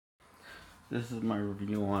This is my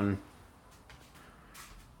review on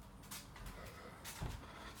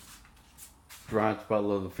Gerard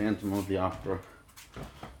Butler, The Phantom of the Opera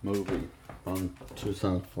movie from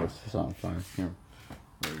 2004, 2005. I can't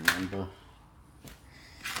really remember.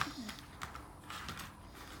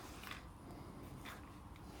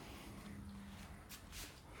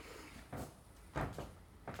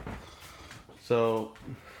 So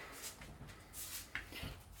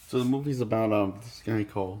the movie's about this guy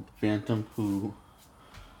called Phantom who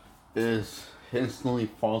instantly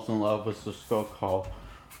falls in love with this girl called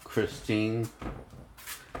Christine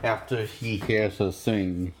after he hears her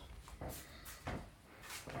sing.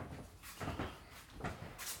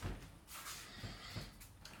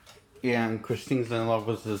 And Christine's in love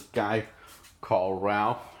with this guy called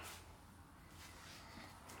Ralph.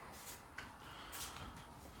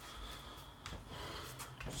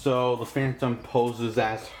 So the Phantom poses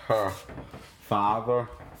as her father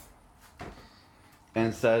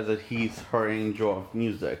and says that he's her angel of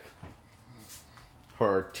music,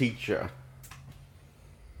 her teacher.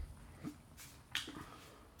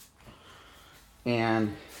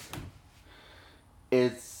 And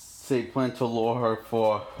it's a plan to lure her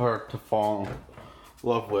for her to fall in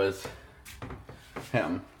love with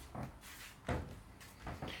him.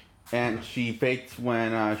 And she fakes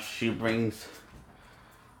when she brings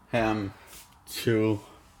him to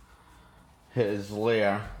his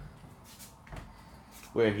lair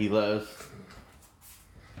where he lives,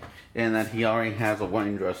 and that he already has a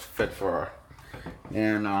wedding dress fit for her,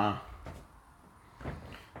 and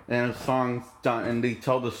the song's done, and they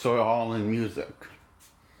tell the story all in music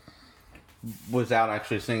without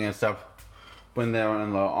actually singing, except when they're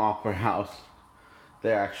in the opera house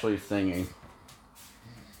they're actually singing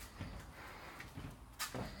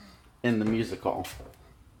in the musical.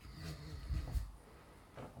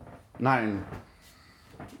 Not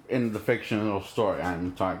in the fictional story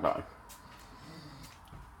I'm talking about.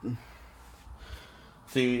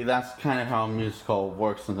 See, that's kind of how a musical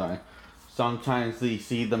works sometimes. Sometimes you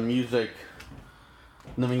see the music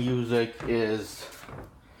is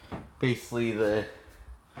basically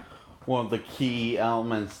one of the key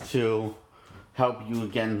elements to help you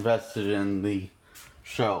get invested in the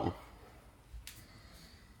show.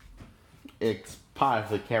 It's part of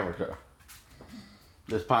the character.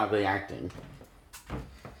 It's part of the acting.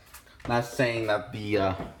 Not saying that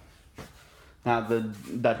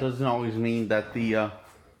that doesn't always mean that the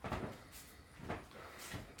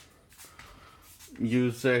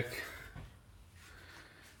music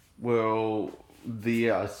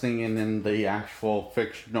singing in the actual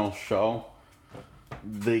fictional show,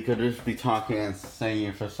 they could just be talking and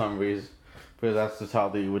singing for some reason, because that's just how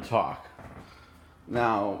they would talk.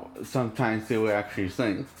 Now, sometimes they would actually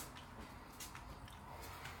sing.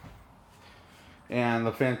 And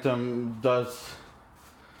the Phantom does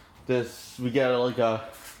this. We get a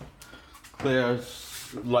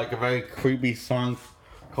very creepy song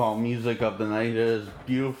called "Music of the Night." It is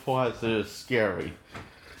beautiful as it is scary.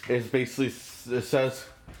 It says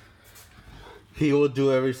he will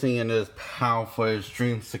do everything in his power for his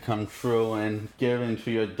dreams to come true and give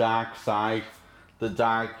into your dark side the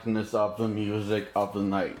darkness of the music of the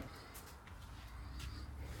night.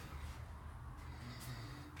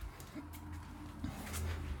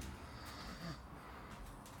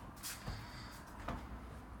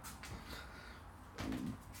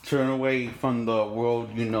 Turn away from the world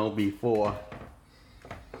you know before,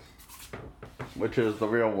 which is the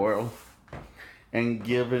real world, and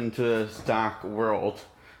give into this dark world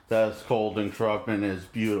that is cold and corrupt and is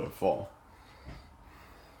beautiful.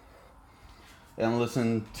 And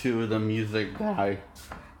listen to the music that I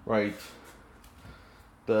write,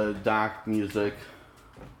 the dark music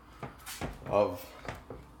of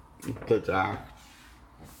the dark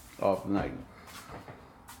of night.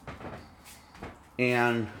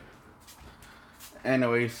 And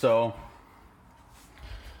anyway, so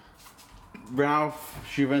Ralph,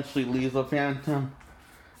 she eventually leaves the Phantom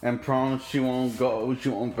and promises she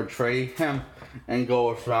won't betray him and go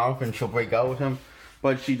with Ralph, and she'll break out with him.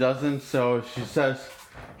 But she doesn't, so she says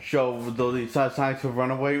they'll decide to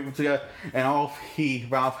run away together, and all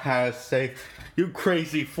Ralph has to say, "You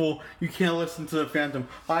crazy fool, you can't listen to the Phantom.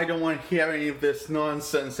 I don't want to hear any of this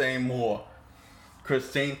nonsense anymore.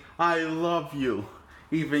 Christine, I love you,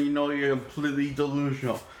 even though you're completely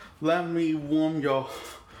delusional. Let me warm your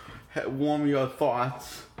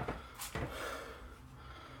thoughts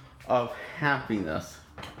of happiness."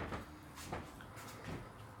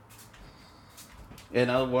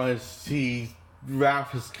 In other words,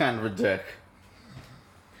 Ralph is kind of a dick.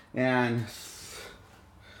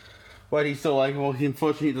 But he's so likable. He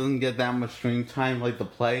unfortunately doesn't get that much screen time like the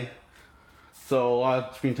play. So a lot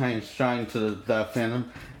of screen time is shine to the Phantom,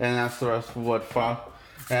 and that's the rest of what followed.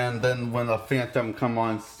 And then when the Phantom come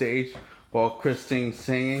on stage while Christine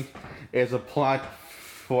singing, is a plot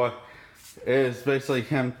for is basically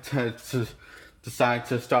him to decide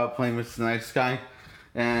to stop playing with the Nice Guy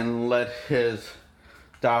and let his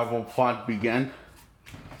double plot begin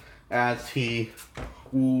as he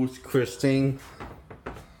woos Christine,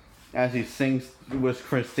 as he sings with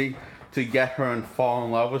Christine to get her and fall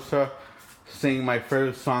in love with her, singing my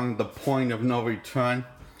favorite song, The Point of No Return,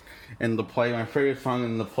 in the play. My favorite song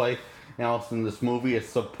in the play and also in this movie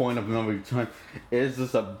is The Point of No Return. It is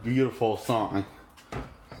just a beautiful song.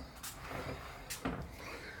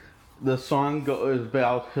 The song is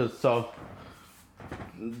about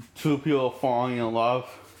two people falling in love.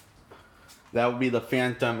 That would be the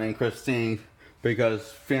Phantom and Christine,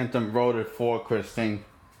 because Phantom wrote it for Christine.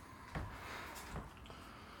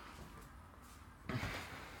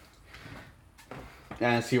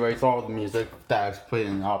 As he writes all the music that's played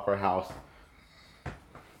in the opera house.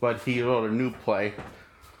 But he wrote a new play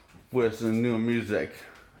with some new music.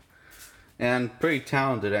 And pretty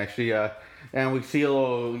talented, actually. And we see a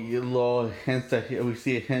little hints that we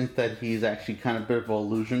see a hint that he's actually kind of a bit of an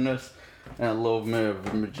illusionist and a little bit of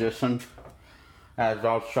a magician. As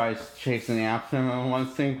Ralph tries chasing after him on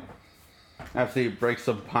one scene, after he breaks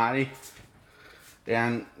a potty,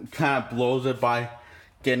 and kind of blows it by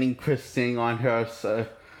getting Christine on her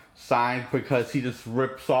side because he just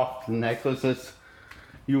rips off the necklaces.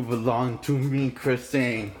 You belong to me,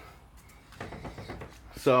 Christine.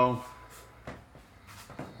 So,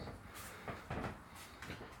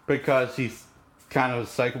 because he's kind of a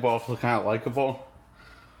psycho, but also kind of likable.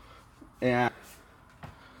 And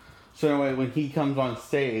so anyway, when he comes on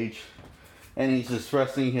stage and he's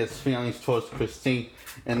expressing his feelings towards Christine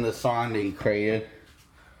in the song that he created,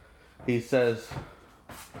 he says,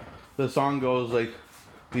 the song goes like,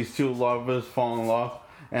 these two lovers fall in love,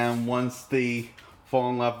 and once they fall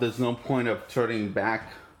in love, there's no point of turning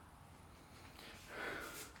back.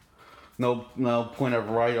 No point of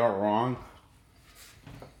right or wrong.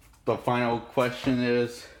 The final question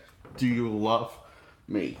is, do you love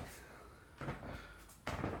me?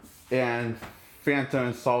 And Phantom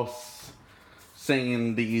is all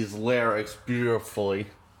singing these lyrics beautifully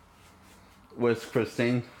with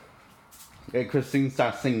Christine. And Christine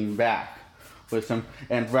starts singing back with him,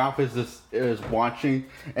 and Ralph is watching,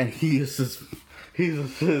 and he's just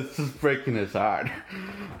breaking his heart.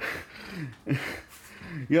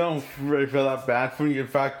 You don't really feel that bad for me. In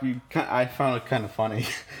fact, I found it kind of funny.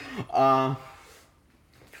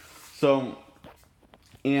 So,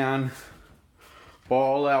 and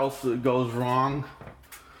all else goes wrong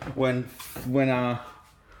when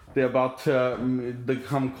they're about to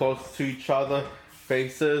come close to each other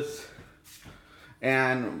faces,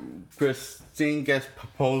 and Christine gets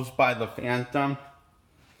proposed by the Phantom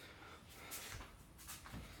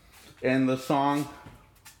in the song,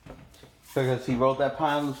 because he wrote that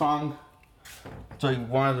part of the song, so he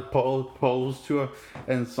wanted to propose to her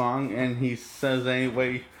in song, and he says,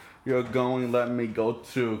 anyway you're going, let me go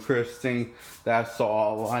to Christine, that's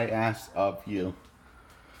all I ask of you.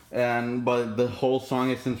 But the whole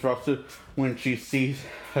song is interrupted when she sees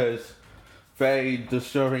his very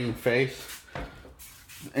disturbing face,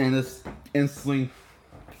 and it's instantly,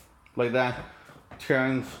 like that,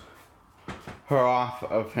 turns her off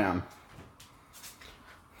of him.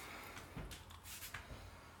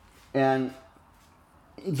 And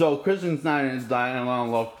so Christian's not in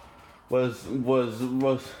love was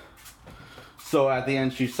so at the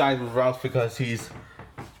end she sides with Ralph because he's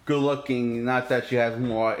good looking, not that she has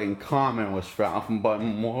more in common with Ralph, but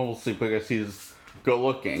mostly because he's good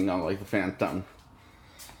looking, unlike the Phantom.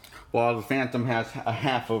 While the Phantom has a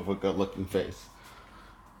half of a good looking face.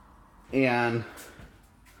 And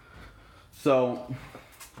so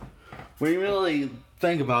when you really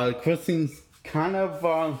think about it, Christine's kind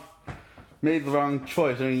of made the wrong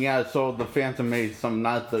choice. I mean, yeah, so the Phantom made some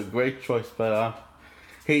not the great choice, but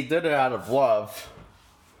he did it out of love.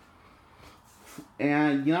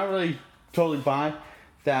 And you're not really totally buy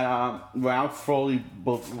that Ralph fully,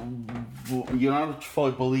 you don't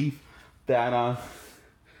fully believe that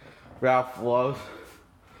Ralph loves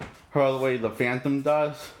her the way the Phantom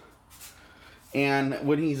does. And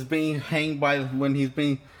when he's being when he's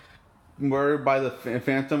being murdered by the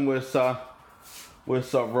Phantom with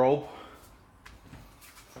a rope,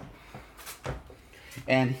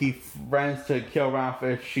 and he threatens to kill Ralph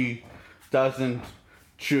if she doesn't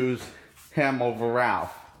choose him over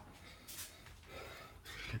Ralph.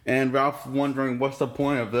 And Ralph wondering what's the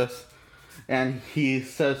point of this, and he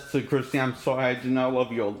says to Christine, I'm sorry, I do not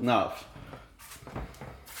love you enough.